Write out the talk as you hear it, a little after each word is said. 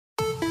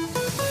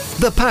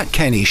The Pat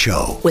Kenny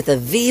Show with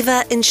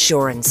Aviva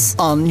Insurance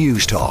on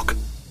News Talk.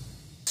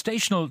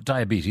 Gestational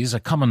diabetes, a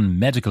common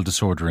medical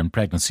disorder in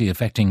pregnancy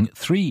affecting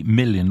 3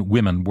 million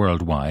women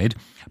worldwide,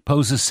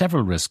 poses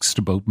several risks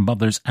to both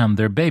mothers and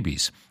their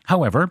babies.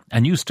 However, a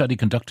new study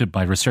conducted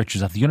by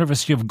researchers at the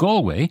University of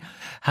Galway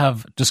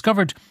have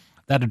discovered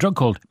that a drug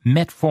called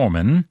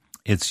metformin,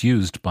 it's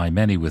used by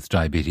many with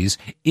diabetes,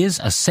 is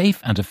a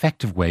safe and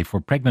effective way for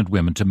pregnant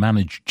women to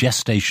manage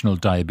gestational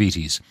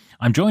diabetes.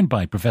 I'm joined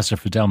by Professor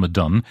Fidelma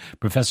Dunne,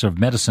 Professor of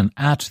Medicine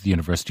at the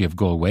University of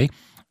Galway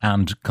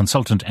and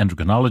consultant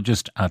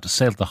endocrinologist at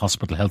Saolta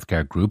Hospital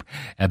Healthcare Group.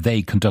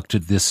 They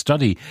conducted this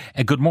study.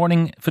 Good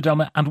morning,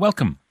 Fidelma, and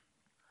welcome.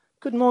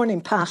 Good morning,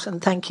 Pat,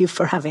 and thank you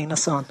for having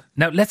us on.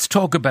 Now, let's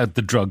talk about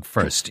the drug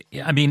first.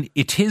 I mean,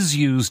 it is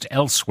used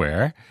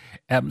elsewhere.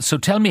 So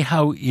tell me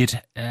how it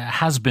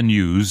has been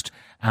used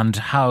and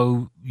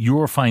how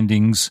your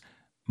findings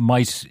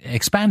might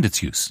expand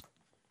its use.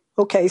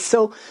 Okay,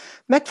 so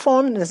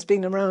metformin has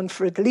been around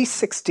for at least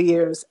 60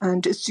 years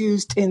and it's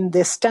used in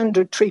the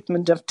standard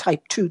treatment of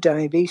type 2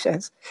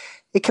 diabetes.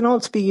 It can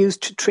also be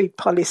used to treat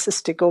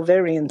polycystic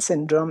ovarian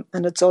syndrome,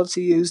 and it's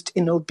also used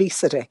in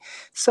obesity.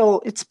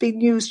 So it's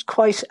been used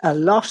quite a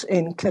lot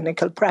in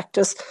clinical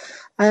practice.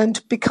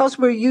 And because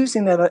we're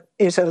using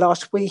it a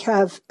lot, we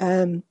have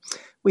a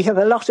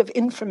lot of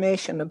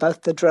information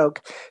about the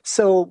drug.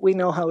 So we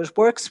know how it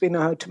works, we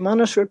know how to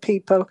monitor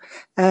people,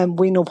 and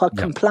we know what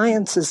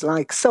compliance is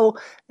like. So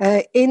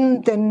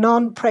in the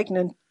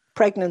non-pregnant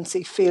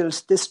pregnancy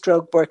field, this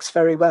drug works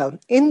very well.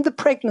 In the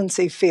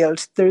pregnancy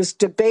field, there's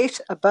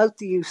debate about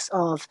the use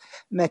of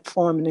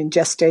metformin in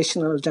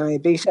gestational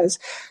diabetes,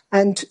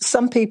 and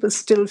some people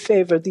still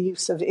favour the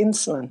use of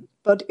insulin.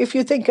 But if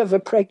you think of a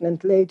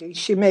pregnant lady,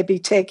 she may be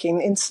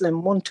taking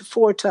insulin 1 to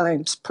 4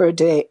 times per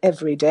day,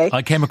 every day.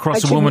 I came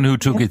across a woman who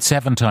took it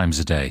 7 times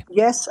a day.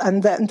 Yes,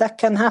 and that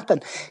can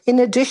happen. In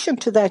addition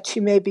to that,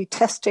 she may be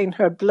testing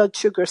her blood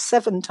sugar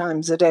 7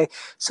 times a day.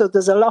 So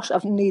there's a lot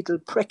of needle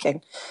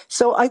pricking.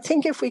 So I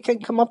think if we can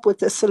come up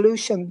with a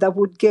solution that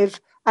would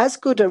give as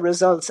good a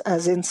results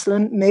as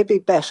insulin, maybe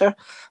better,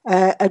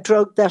 a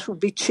drug that would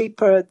be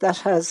cheaper, that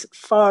has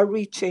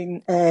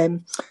far-reaching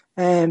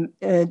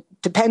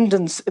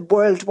dependence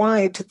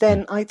worldwide,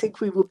 then I think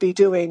we would be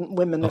doing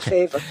women a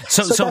favour.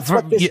 So that's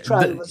what this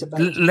trial was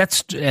about.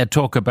 Let's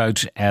talk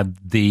about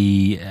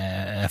the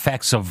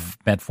effects of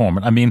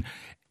metformin. I mean,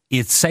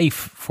 it's safe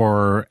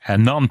for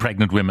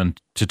non-pregnant women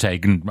to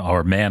take,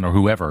 or men or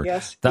whoever.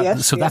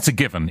 That's a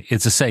given.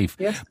 It's a safe.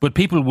 Yes. But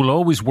people will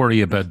always worry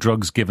about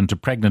drugs given to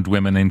pregnant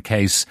women in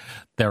case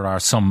there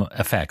are some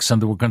effects.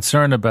 And there were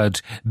concern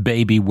about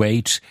baby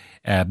weight.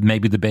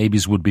 Maybe the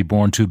babies would be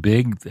born too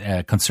big.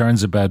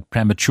 Concerns about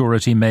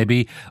prematurity,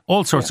 maybe.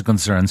 All sorts of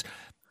concerns.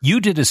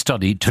 You did a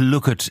study to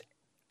look at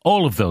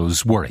all of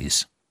those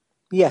worries.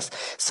 Yes.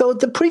 So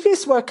the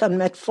previous work on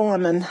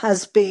metformin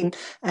has been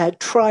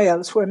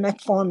trials where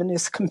metformin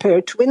is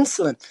compared to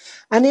insulin.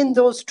 And in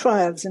those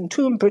trials, in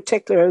 2 in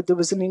particular, there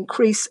was an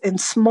increase in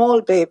small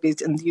babies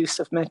in the use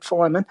of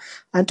metformin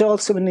and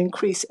also an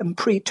increase in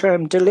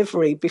preterm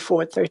delivery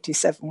before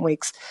 37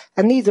 weeks.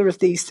 And neither of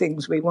these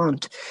things we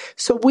want.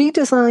 So we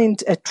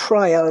designed a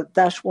trial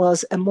that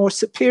was a more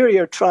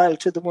superior trial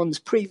to the ones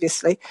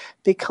previously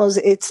because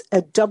it's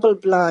a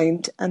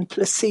double-blind and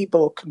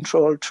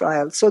placebo-controlled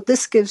trial. So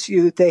this gives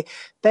you the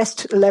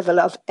best level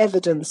of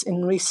evidence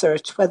in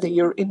research whether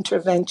your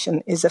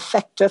intervention is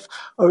effective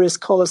or is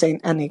causing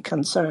any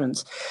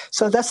concerns.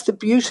 So that's the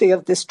beauty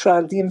of this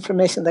trial. The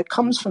information that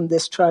comes from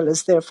this trial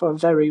is therefore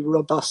very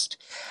robust.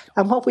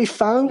 And what we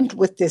found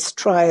with this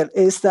trial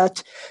is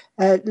that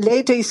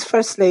ladies,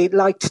 firstly,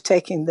 liked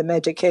taking the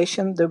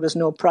medication. There was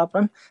no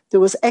problem. There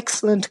was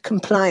excellent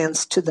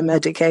compliance to the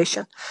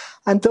medication.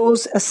 And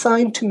those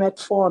assigned to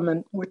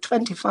metformin were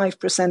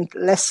 25%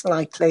 less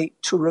likely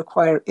to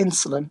require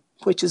insulin,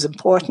 which is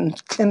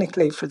important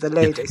clinically for the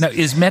ladies. Now,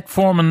 is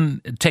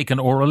metformin taken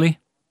orally?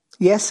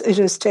 Yes, it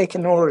is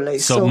taken orally.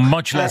 So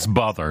much less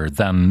bother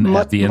than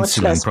the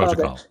insulin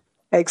protocol. Bothered.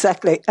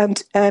 Exactly.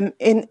 And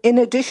in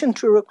addition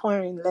to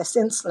requiring less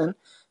insulin,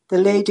 the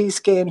ladies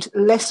gained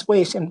less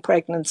weight in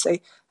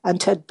pregnancy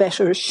and had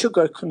better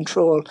sugar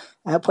control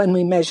when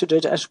we measured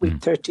it at week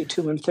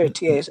 32 and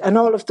 38. And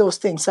all of those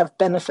things have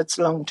benefits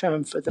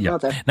long-term for the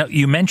mother. Now,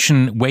 you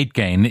mentioned weight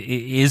gain.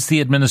 Is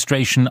the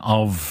administration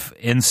of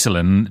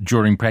insulin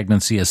during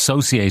pregnancy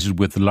associated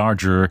with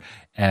larger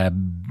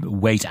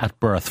weight at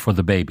birth for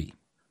the baby?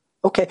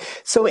 Okay,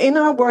 so in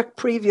our work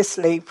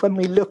previously, when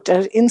we looked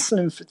at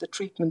insulin for the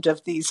treatment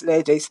of these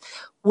ladies,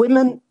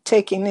 women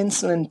taking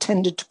insulin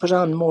tended to put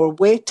on more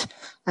weight,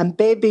 and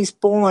babies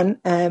born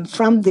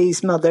from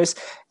these mothers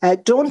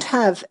don't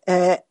have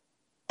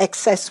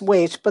excess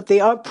weight, but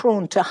they are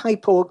prone to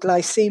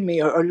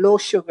hypoglycemia or low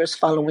sugars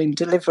following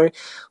delivery,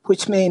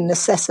 which may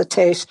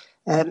necessitate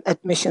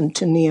admission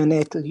to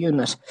neonatal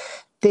unit.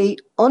 The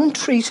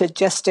untreated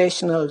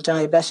gestational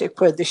diabetic,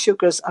 where the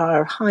sugars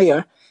are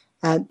higher,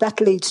 And that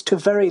leads to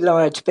very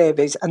large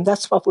babies, and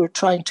that's what we're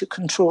trying to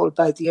control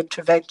by the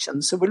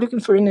intervention. So we're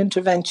looking for an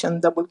intervention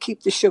that will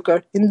keep the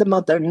sugar in the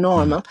mother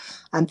normal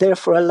and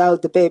therefore allow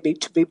the baby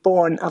to be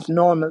born of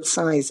normal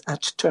size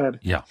at term.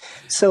 Yeah.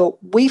 So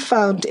we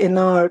found in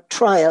our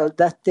trial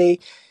that the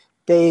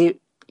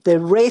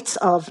rates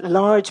of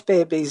large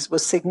babies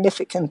was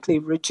significantly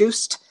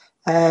reduced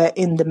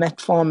in the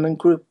metformin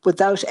group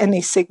without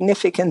any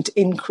significant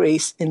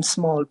increase in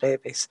small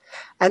babies.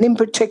 And in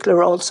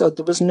particular also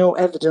there was no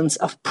evidence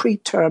of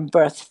preterm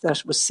birth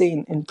that was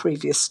seen in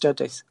previous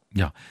studies.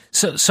 Yeah.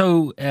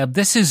 So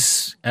this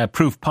is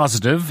proof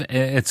positive.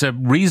 It's a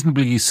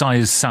reasonably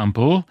sized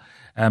sample.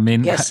 I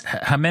mean, yes.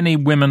 How many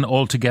women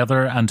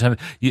altogether? And,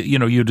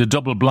 you had a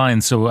double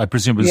blind, so I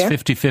presume it was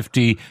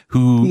 50-50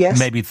 who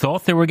maybe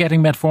thought they were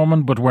getting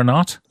metformin but were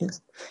not?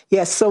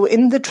 Yes, so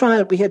in the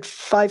trial we had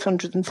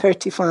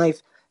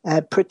 535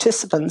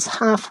 participants.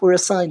 Half were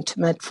assigned to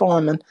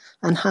metformin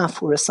and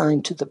half were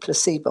assigned to the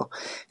placebo.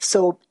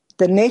 So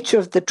the nature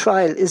of the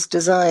trial is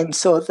designed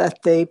so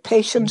that the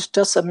patient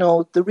doesn't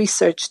know, the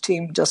research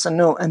team doesn't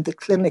know, and the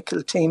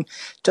clinical team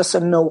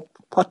doesn't know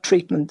what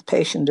treatment the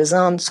patient is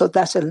on, so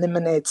that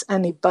eliminates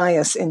any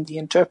bias in the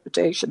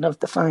interpretation of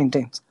the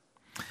findings.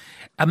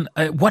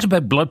 What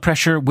about blood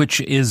pressure,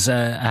 which is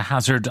a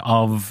hazard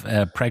of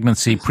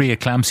pregnancy,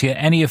 preeclampsia?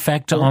 Any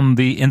effect on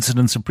the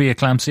incidence of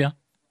preeclampsia?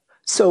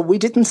 So we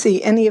didn't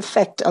see any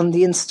effect on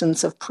the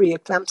incidence of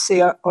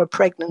preeclampsia or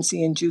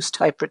pregnancy-induced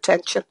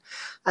hypertension,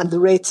 and the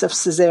rates of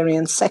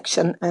caesarean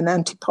section and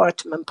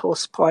antepartum and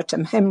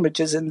postpartum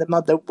hemorrhages in the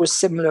mother were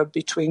similar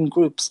between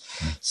groups.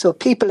 So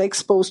people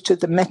exposed to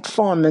the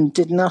metformin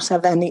did not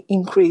have any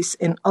increase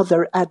in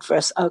other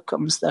adverse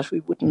outcomes that we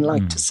wouldn't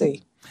like to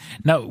see.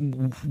 Now,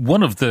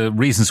 one of the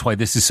reasons why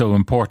this is so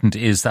important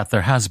is that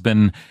there has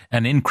been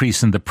an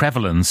increase in the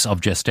prevalence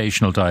of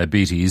gestational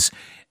diabetes.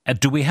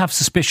 Do we have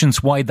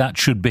suspicions why that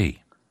should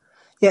be?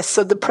 Yes,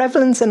 so the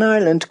prevalence in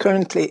Ireland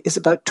currently is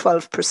about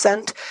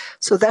 12%.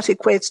 So that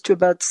equates to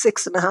about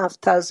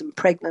 6,500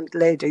 pregnant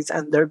ladies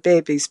and their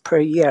babies per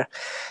year.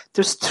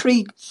 There's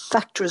three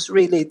factors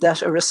really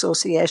that are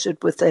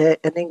associated with an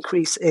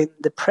increase in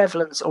the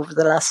prevalence over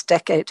the last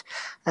decade.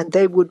 And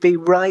they would be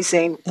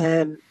rising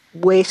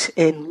weight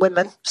in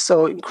women,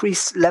 so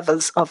increased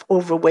levels of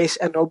overweight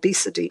and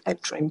obesity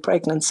entering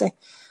pregnancy.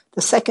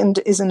 The second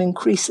is an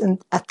increase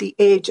at the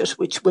age at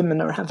which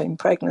women are having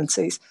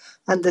pregnancies.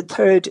 And the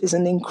third is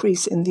an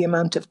increase in the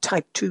amount of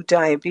type 2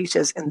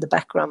 diabetes in the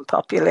background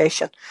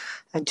population.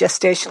 And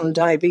gestational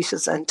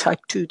diabetes and type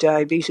 2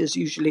 diabetes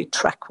usually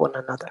track one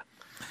another.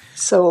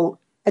 So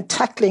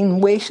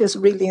tackling weight is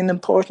really an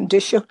important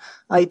issue,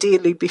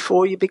 ideally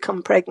before you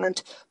become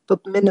pregnant,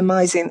 but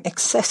minimizing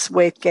excess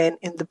weight gain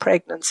in the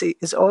pregnancy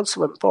is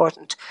also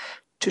important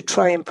to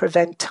try and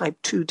prevent type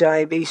 2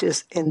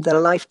 diabetes in the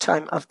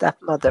lifetime of that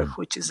mother,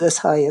 which is as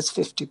high as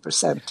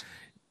 50%.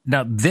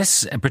 Now,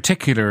 this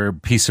particular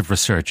piece of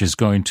research is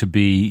going to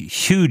be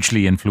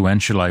hugely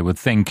influential, I would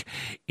think,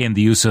 in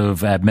the use of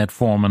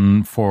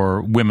metformin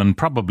for women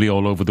probably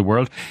all over the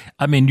world.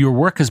 I mean, your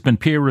work has been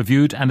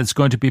peer-reviewed and it's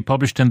going to be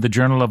published in the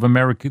Journal of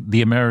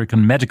the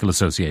American Medical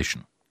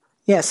Association.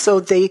 Yes, so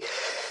the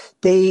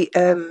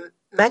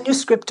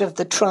manuscript of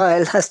the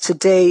trial has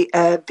today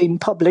been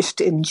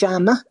published in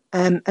JAMA,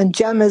 and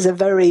JAMA is a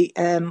very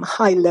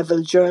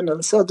high-level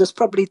journal. So there's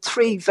probably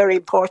three very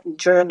important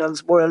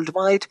journals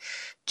worldwide: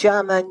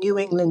 JAMA, New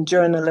England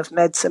Journal of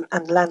Medicine,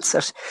 and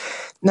Lancet.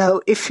 Now,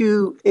 if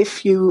you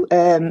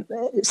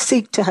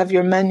seek to have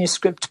your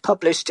manuscript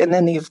published in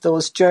any of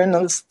those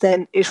journals,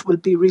 then it will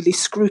be really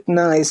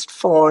scrutinized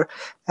for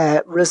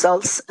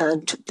results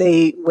and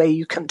the way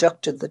you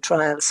conducted the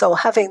trial. So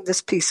having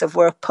this piece of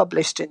work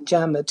published in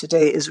JAMA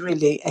today is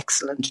really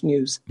excellent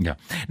news. Yeah.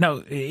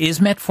 Now, is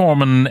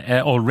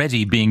metformin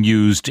already being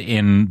used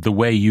in the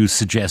way you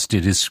suggest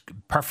it is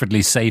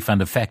perfectly safe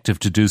and effective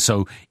to do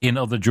so in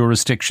other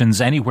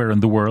jurisdictions anywhere in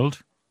the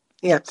world?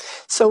 Yeah.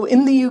 So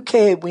in the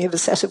UK, we have a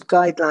set of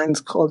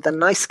guidelines called the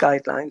NICE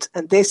guidelines,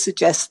 and they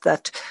suggest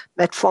that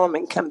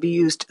metformin can be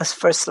used as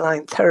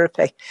first-line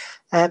therapy.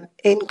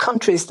 In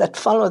countries that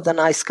follow the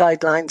NICE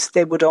guidelines,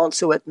 they would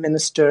also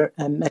administer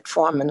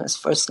metformin as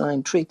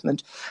first-line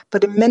treatment.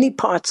 But in many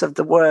parts of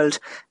the world,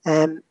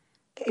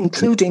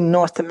 including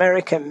North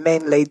America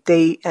mainly,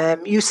 the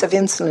use of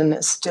insulin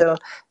is still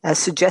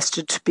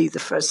suggested to be the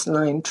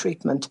first-line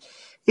treatment.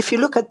 If you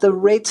look at the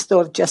rates, though,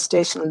 of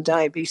gestational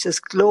diabetes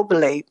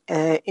globally,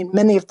 in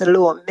many of the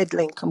low and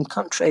middle-income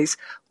countries,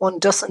 one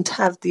doesn't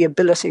have the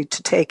ability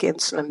to take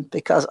insulin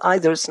because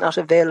either it's not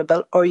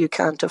available or you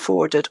can't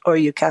afford it or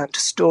you can't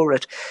store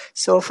it.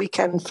 So if we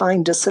can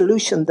find a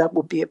solution that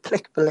would be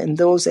applicable in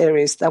those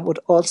areas, that would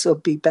also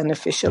be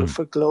beneficial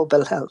for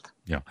global health.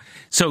 Yeah.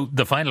 So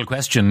the final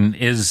question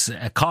is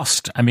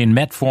cost. I mean,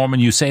 metformin,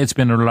 you say it's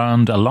been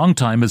around a long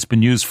time. It's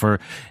been used for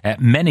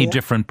many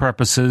different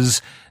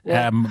purposes.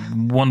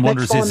 One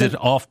wonders, is it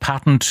off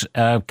patent?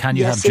 Can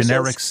you have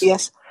generics?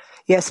 Yes.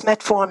 Yes,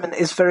 metformin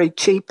is very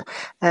cheap,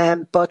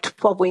 but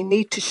what we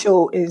need to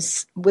show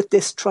is with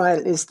this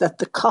trial is that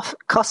the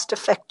cost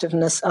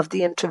effectiveness of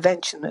the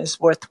intervention is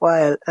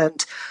worthwhile,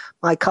 and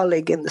my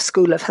colleague in the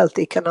School of Health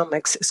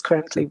Economics is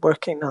currently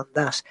working on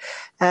that.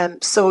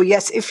 So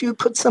yes, if you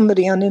put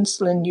somebody on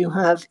insulin, you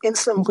have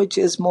insulin which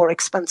is more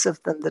expensive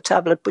than the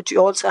tablet, but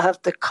you also have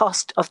the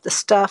cost of the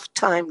staff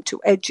time to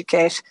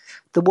educate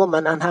the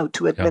woman on how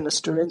to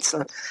administer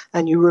insulin,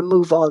 and you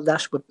remove all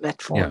that with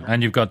metformin. Yeah,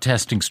 and you've got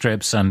testing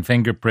strips and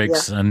finger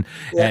pricks and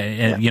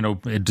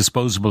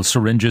disposable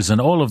syringes and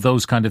all of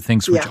those kind of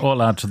things, which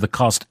all add to the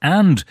cost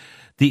and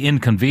the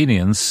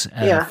inconvenience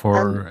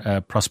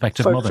for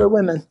prospective mother. For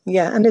women,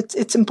 and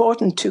it's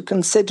important to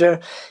consider,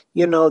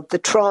 the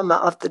trauma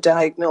of the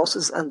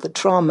diagnosis and the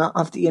trauma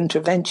of the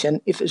intervention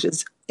if it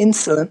is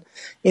insulin,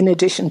 in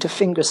addition to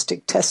finger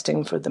stick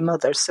testing for the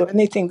mother. So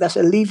anything that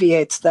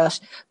alleviates that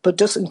but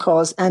doesn't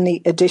cause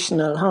any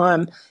additional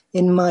harm,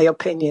 in my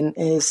opinion,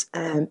 is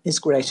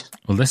great.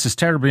 Well, this is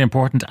terribly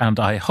important and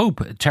I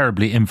hope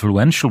terribly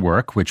influential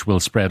work, which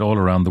will spread all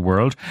around the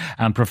world.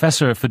 And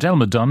Professor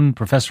Fidelma Dunne,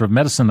 Professor of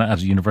Medicine at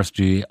the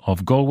University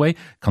of Galway,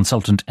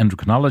 Consultant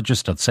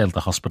Endocrinologist at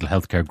Saolta Hospital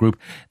Healthcare Group,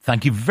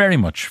 thank you very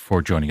much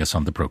for joining us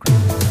on the programme.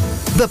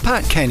 The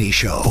Pat Kenny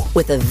Show.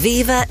 With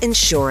Aviva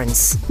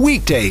Insurance.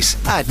 Weekdays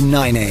at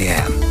 9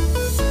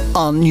 a.m.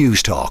 on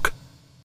News Talk.